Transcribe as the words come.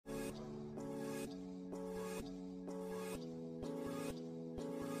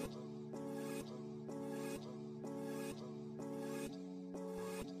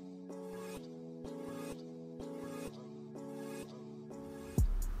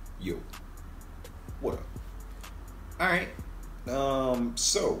Yo, what up? All right.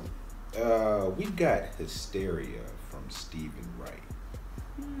 We got Hysteria from Stephen Wright.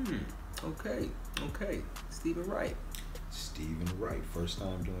 Okay. Stephen Wright. Stephen Wright. First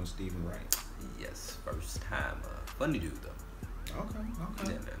time doing Stephen Wright. Yes, first time. Funny dude though. Okay.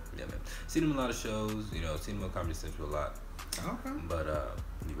 Yeah, man. Seen him in a lot of shows. Seen him on Comedy Central a lot. Okay. But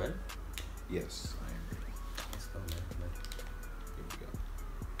you ready? Yes, I am ready. Let's go, man. Here we go.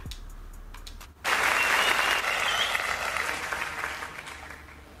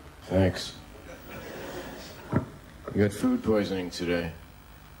 Thanks. You got food poisoning today.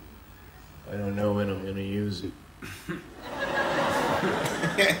 I don't know when I'm gonna use it.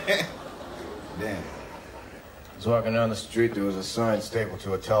 Damn. I was walking down the street, there was a sign stapled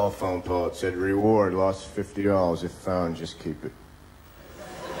to a telephone pole. It said, "Reward, lost $50. If found, just keep it."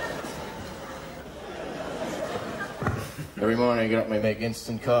 Every morning I get up and I make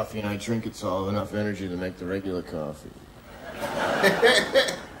instant coffee and I drink it so I'll have enough energy to make the regular coffee.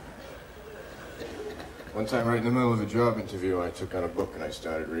 One time, right in the middle of a job interview, I took out a book and I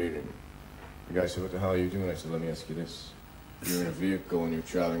started reading. The guy said, "What the hell are you doing?" I said, "Let me ask you this. You're in a vehicle and you're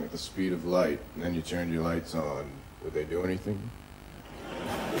traveling at the speed of light, and then you turned your lights on. Would they do anything?"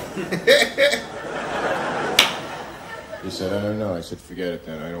 He said, "I don't know." I said, "Forget it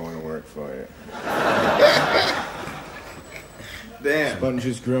then. I don't want to work for you." Damn.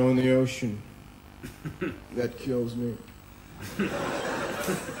 Sponges grow in the ocean. That kills me.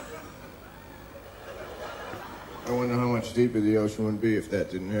 I wonder how much deeper the ocean would be if that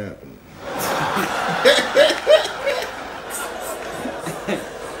didn't happen.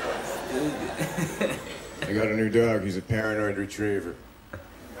 I got a new dog. He's a paranoid retriever.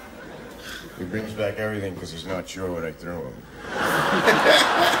 He brings back everything because he's not sure what I threw him.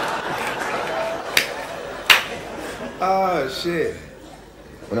 Oh, shit.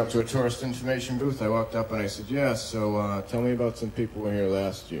 Went up to a tourist information booth. I walked up and I said, "Yeah, so tell me about some people who were here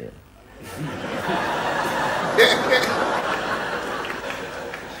last year."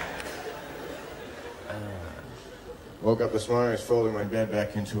 Woke up this morning, I was folding my bed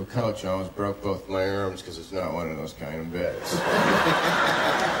back into a couch. I almost broke both my arms because it's not one of those kind of beds.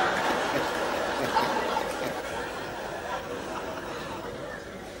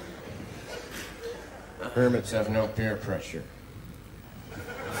 Hermits have no peer pressure.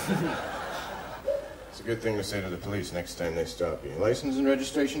 It's a good thing to say to the police next time they stop you. "License and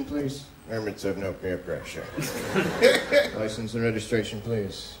registration, please." "Hermits have no peer pressure." "License and registration,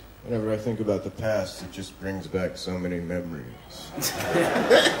 please." Whenever I think about the past, it just brings back so many memories.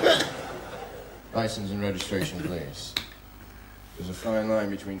 "License and registration, please." There's a fine line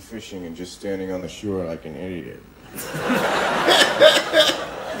between fishing and just standing on the shore like an idiot.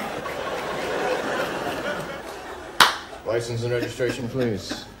 "License and registration,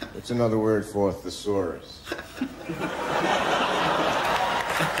 please." It's another word for thesaurus.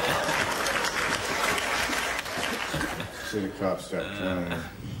 See the cops start clowning.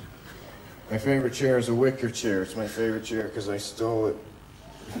 My favorite chair is a wicker chair. It's my favorite chair because I stole it.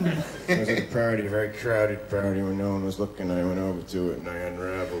 I was at a party, a very crowded party, when no one was looking. I went over to it and I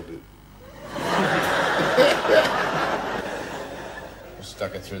unraveled it. I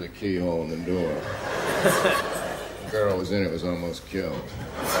stuck it through the keyhole in the door. The girl who was in it was almost killed.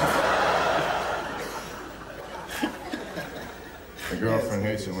 My girlfriend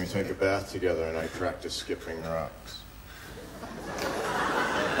hates it when we take a bath together and I practice skipping rocks.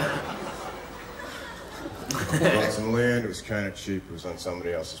 Bought some land. It was kind of cheap. It was on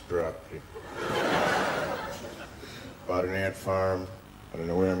somebody else's property. Bought an ant farm. I don't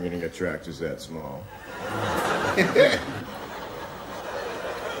know where I'm going to get tractors that small.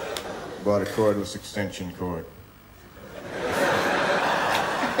 Bought a cordless extension cord.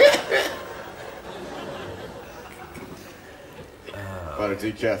 Bought a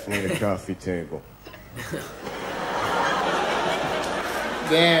decaffeinated coffee table.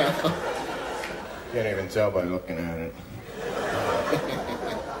 Damn. Can't even tell by looking at it.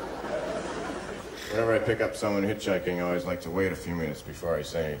 Whenever I pick up someone hitchhiking, I always like to wait a few minutes before I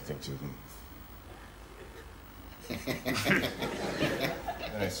say anything to them.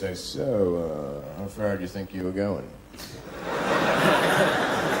 And I say, "So, how far do you think you were going?"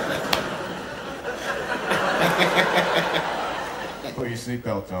 "Put your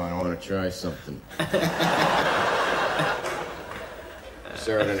seatbelt on, I want to try something." I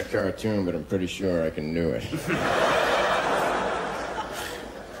saw it in a cartoon, but I'm pretty sure I can do it.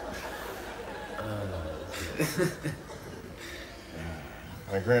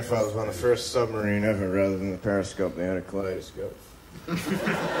 My grandfather was on the first submarine ever. Rather than the periscope, they had a kaleidoscope.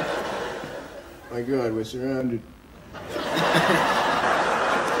 My God, we're surrounded.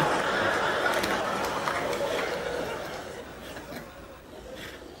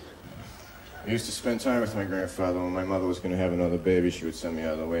 I used to spend time with my grandfather. When my mother was going to have another baby, she would send me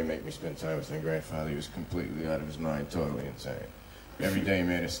out of the way, make me spend time with my grandfather. He was completely out of his mind, totally insane. Every day he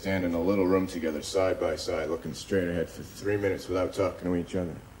made us stand in a little room together, side by side, looking straight ahead for 3 minutes without talking to each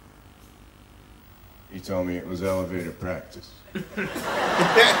other. He told me it was elevator practice.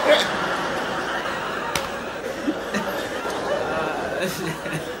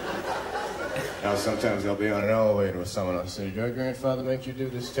 Now sometimes I'll be on an elevator with someone else and say, "Did your grandfather make you do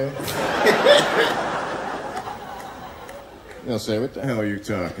this too?" They'll say, "What the hell are you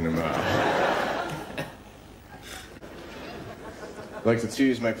talking about?" I like to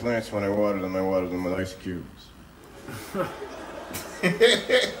tease my plants when I water them. I water them with ice cubes.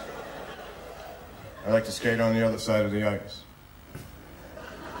 I like to skate on the other side of the ice.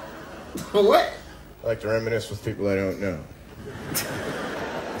 What? I like to reminisce with people I don't know.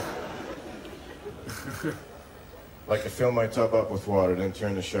 I like to fill my tub up with water, then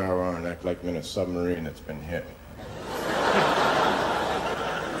turn the shower on and act like I'm in a submarine that's been hit.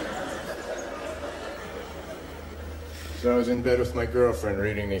 So I was in bed with my girlfriend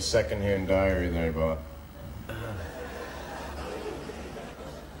reading the second-hand diary that I bought.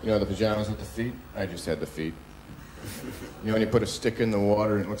 You know the pajamas with the feet? I just had the feet. You know when you put a stick in the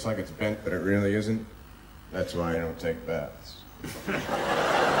water and it looks like it's bent, but it really isn't? That's why I don't take baths.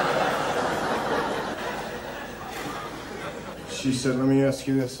 She said, "Let me ask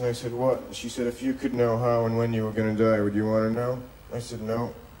you this." And I said, "What?" She said, "If you could know how and when you were going to die, would you want to know?" I said,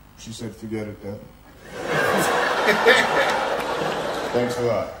 "No." She said, "Forget it then." Thanks a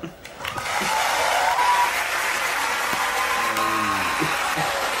lot.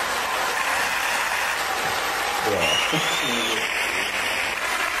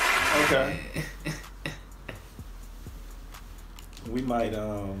 Okay. We might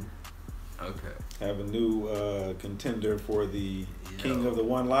have a new contender for the king of the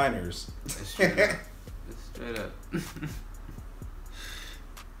one-liners. Straight up. Straight up.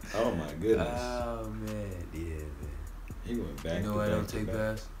 Oh my goodness. Oh man, yeah, man. He went back. You know to why I back don't to take back.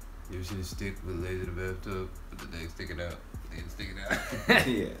 baths? You ever seen a stick with a laser in the bathtub with the leg sticking out? They sticking out.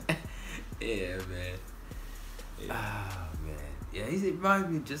 Yeah. Yeah, man. Yeah. Oh man. Yeah, he reminds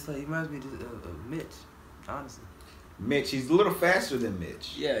me just of Mitch, honestly. Mitch, he's a little faster than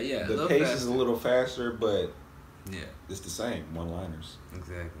Mitch. Yeah, yeah. The pace is a little faster, but yeah, it's the same. One-liners.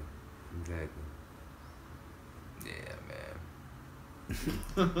 exactly. Yeah, man.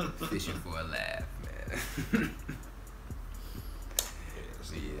 Fishing for a laugh, man.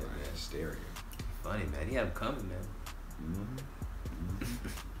 Yeah, man. Hysteria. Funny, man. He had him coming, man. Mm-hmm.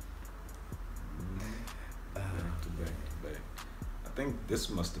 Back to back. I think this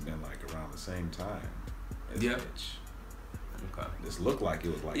must have been like around the same time as Yeah. Mitch. Okay. This looked like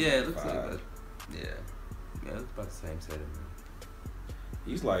it was like Yeah, it looks like 95. that. Yeah, it's about the same setting, man.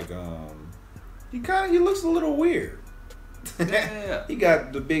 He's like he looks a little weird. Yeah. He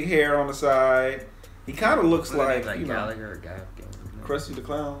got the big hair on the side. He kind of looks like you know, Gallagher or Guy. Krusty the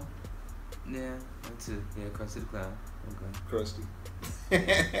Clown. Yeah, that's it. Yeah, Krusty the Clown. Okay. Krusty.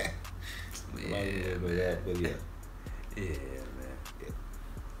 Yeah, man. But yeah. Yeah, man.